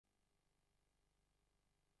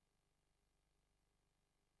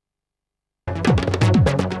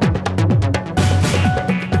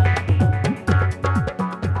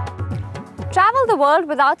world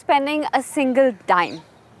without spending a single dime.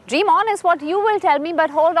 Dream on is what you will tell me, but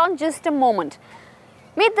hold on just a moment.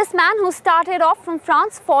 Meet this man who started off from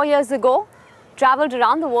France 4 years ago, traveled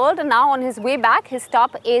around the world, and now on his way back, his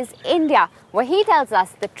stop is India, where he tells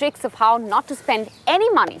us the tricks of how not to spend any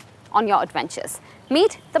money on your adventures.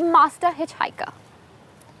 Meet the master hitchhiker.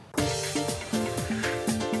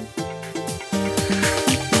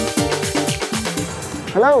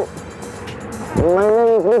 Hello, my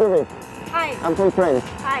name is Ludovic. Hi. I'm from France.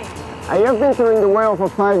 Hi. I have been touring the world for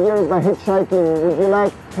 5 years by hitchhiking. Would you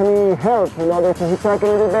like any help in order to hitchhike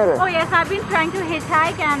a little better? Oh yes, I've been trying to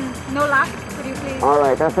hitchhike and no luck. Could you please?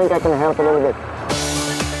 Alright, I think I can help a little bit.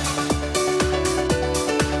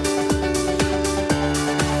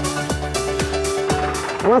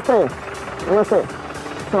 Namaste. Namaste.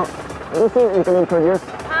 So, this is you can introduce.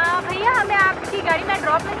 भैया हमें आपकी गाड़ी में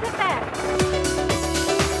drop मिल सकता है?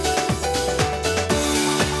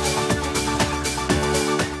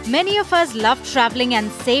 Many of us love traveling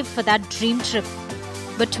and save for that dream trip.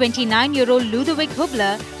 But 29-year-old Ludovic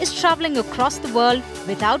Hubler is traveling across the world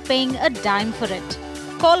without paying a dime for it.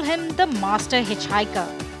 Call him the master hitchhiker.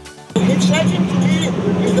 Hitchhiking to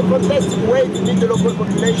me is a fantastic way to meet the local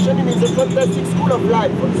population, and it's a fantastic school of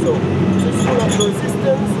life also. It's a school of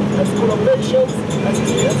resistance, a school of patience, a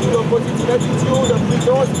school of positive attitude, of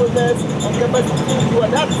resourcefulness, and capacity to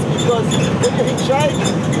adapt, because when you hitchhike,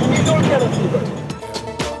 you meet all kinds of people.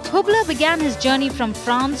 Hubler began his journey from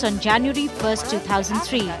France on January 1st,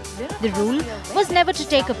 2003. The rule was never to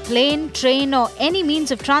take a plane, train or any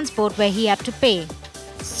means of transport where he had to pay.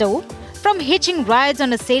 So, from hitching rides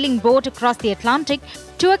on a sailing boat across the Atlantic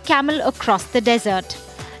to a camel across the desert,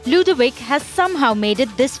 Ludovic has somehow made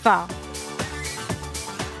it this far.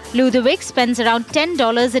 Ludovic spends around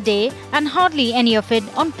 $10 a day and hardly any of it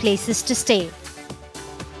on places to stay.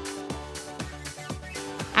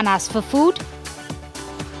 And as for food,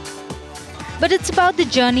 but it's about the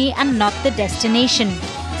journey and not the destination.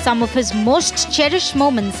 Some of his most cherished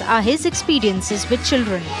moments are his experiences with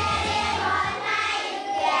children.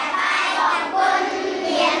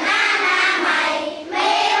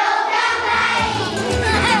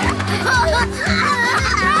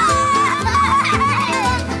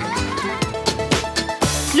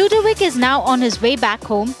 Ludovic is now on his way back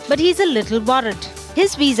home, but he's a little worried.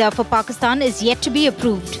 His visa for Pakistan is yet to be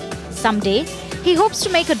approved. Someday, he hopes to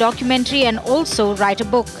make a documentary and also write a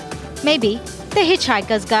book. Maybe The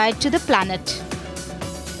Hitchhiker's Guide to the Planet.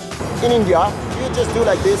 In India, you just do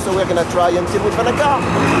like this, so we're going to try until we find a car.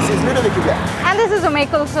 This is Ludovic Hubler. And this is Ume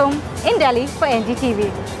Kulsum in Delhi for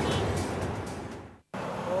NDTV.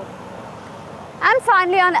 And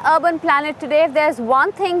finally, on Urban Planet today, if there's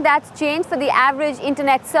one thing that's changed for the average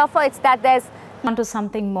internet surfer, it's that there's onto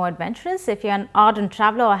something more adventurous. If you're an ardent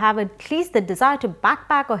traveler or have at least the desire to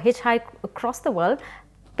backpack or hitchhike across the world,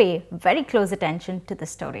 pay very close attention to this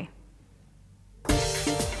story.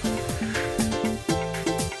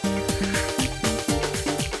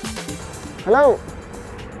 Hello,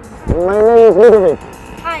 my name is Ludovic.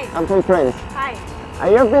 Hi. I'm from France. Hi. I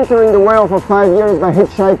have been touring the world for 5 years by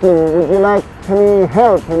hitchhiking. Would you like any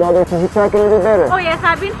help in order to hitchhike a little better? Oh yes,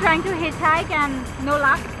 I've been trying to hitchhike and no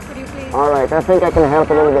luck. Could you please? Alright, I think I can help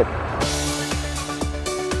a little bit.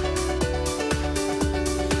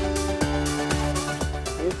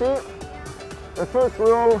 You see, the first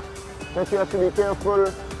rule that you have to be careful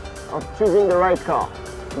of choosing the right car.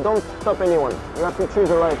 Don't stop anyone. You have to choose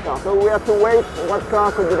the right car. So we have to wait what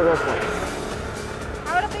car could be the best one.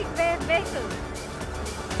 How about a big vehicle?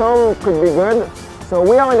 Some could be good. So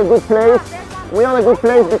we are in a good place. We are in a good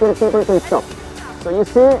place because people can stop. So you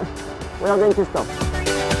see, we are going to stop.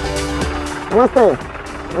 Namaste.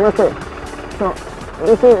 Namaste. So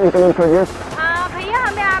this is you can introduce. भैया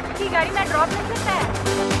हमें आपकी गाड़ी में drop मिल सकता है?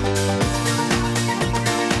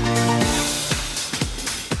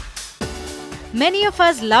 Many of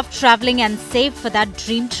us love traveling and save for that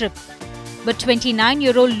dream trip. But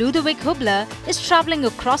 29-year-old Ludovic Hubler is traveling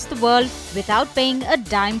across the world without paying a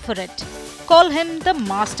dime for it. Call him the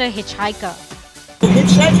master hitchhiker.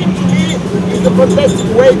 Hitchhiking to me is a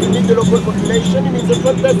fantastic way to meet the local population, and it's a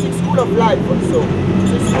fantastic school of life also.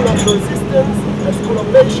 It's a school of resistance, a school of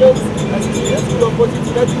patience, a school of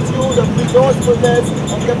positive attitude, of resourcefulness,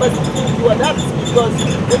 and capacity to adapt, because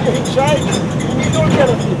when you hitchhike, you meet all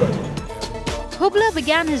kinds of people. Hubler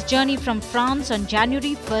began his journey from France on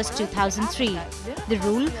January 1st, 2003. The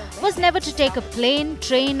rule was never to take a plane,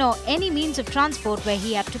 train or any means of transport where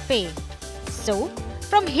he had to pay. So,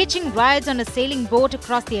 from hitching rides on a sailing boat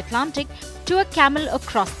across the Atlantic to a camel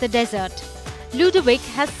across the desert, Ludovic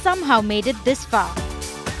has somehow made it this far.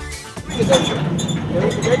 Attention. There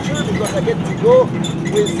is adventure because I get to go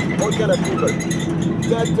with all kind of people.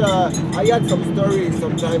 But I had some stories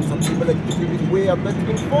sometimes, some people that get a bit weird, but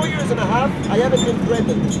in 4 years and a half, I haven't been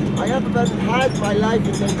threatened. I haven't had my life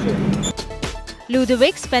in danger.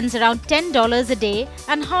 Ludovic spends around $10 a day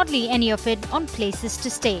and hardly any of it on places to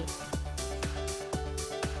stay.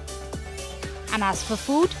 And as for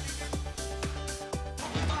food,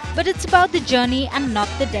 but it's about the journey and not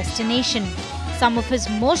the destination. Some of his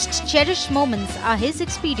most cherished moments are his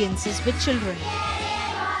experiences with children.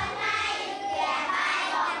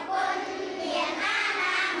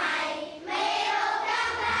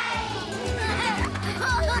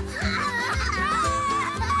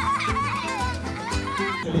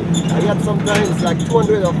 I had sometimes like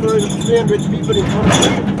 200 or 300 people in front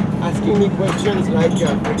of me asking me questions like,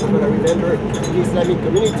 for example, I remember in Islamic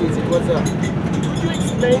communities, it was could you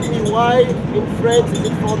explain me why in France is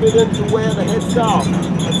it forbidden to wear the headscarf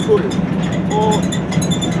at school? Or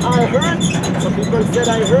I heard, some people said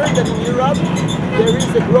I heard that in Europe there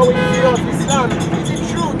is a growing fear of Islam. Is it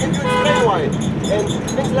true? Can you explain why? And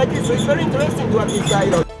things like this. So it's very interesting to have this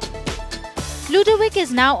dialogue. Ludovic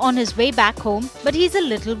is now on his way back home, but he's a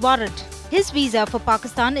little worried. His visa for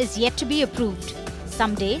Pakistan is yet to be approved.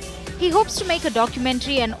 Someday, he hopes to make a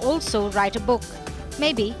documentary and also write a book.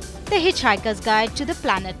 Maybe The Hitchhiker's Guide to the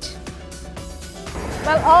Planet.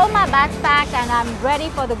 Well, all my bags packed and I'm ready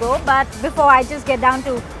for the go. But before I just get down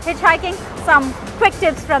to hitchhiking, some quick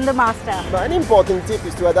tips from the master. An important tip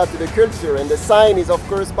is to adapt to the culture, and the sign is of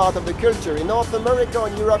course part of the culture. In North America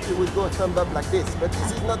and Europe you would go thumb up like this, but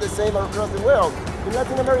this is not the same across the world. In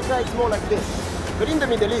Latin America it's more like this. But in the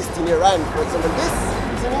Middle East, in Iran for example, this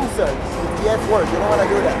is an insult. It's the F word, you don't want to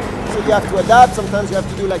do that. So you have to adapt. Sometimes you have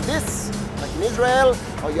to do like this, like in Israel,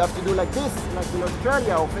 or you have to do like this, like in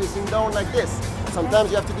Australia, or facing down like this. Sometimes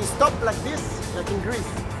you have to do stop like this, like in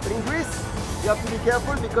Greece. But in Greece, you have to be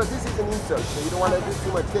careful because this is an insult, so you don't want to do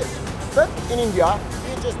too much this. But in India,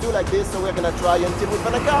 you just do like this, so we're going to try until we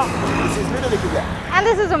find a car. This is Ludovic again. And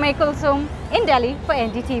this is Ume Kulsum in Delhi for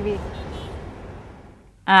NDTV.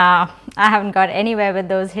 I haven't got anywhere with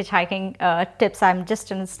those hitchhiking tips. I'm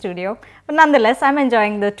just in the studio. But nonetheless, I'm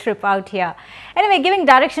enjoying the trip out here. Anyway, giving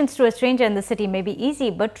directions to a stranger in the city may be easy,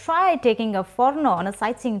 but try taking a foreigner on a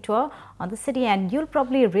sightseeing tour on the city and you'll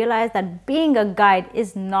probably realize that being a guide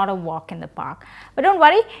is not a walk in the park. But don't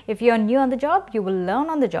worry, if you're new on the job, you will learn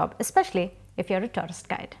on the job, especially if you're a tourist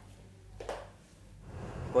guide.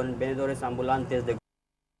 Con vendedores ambulantes de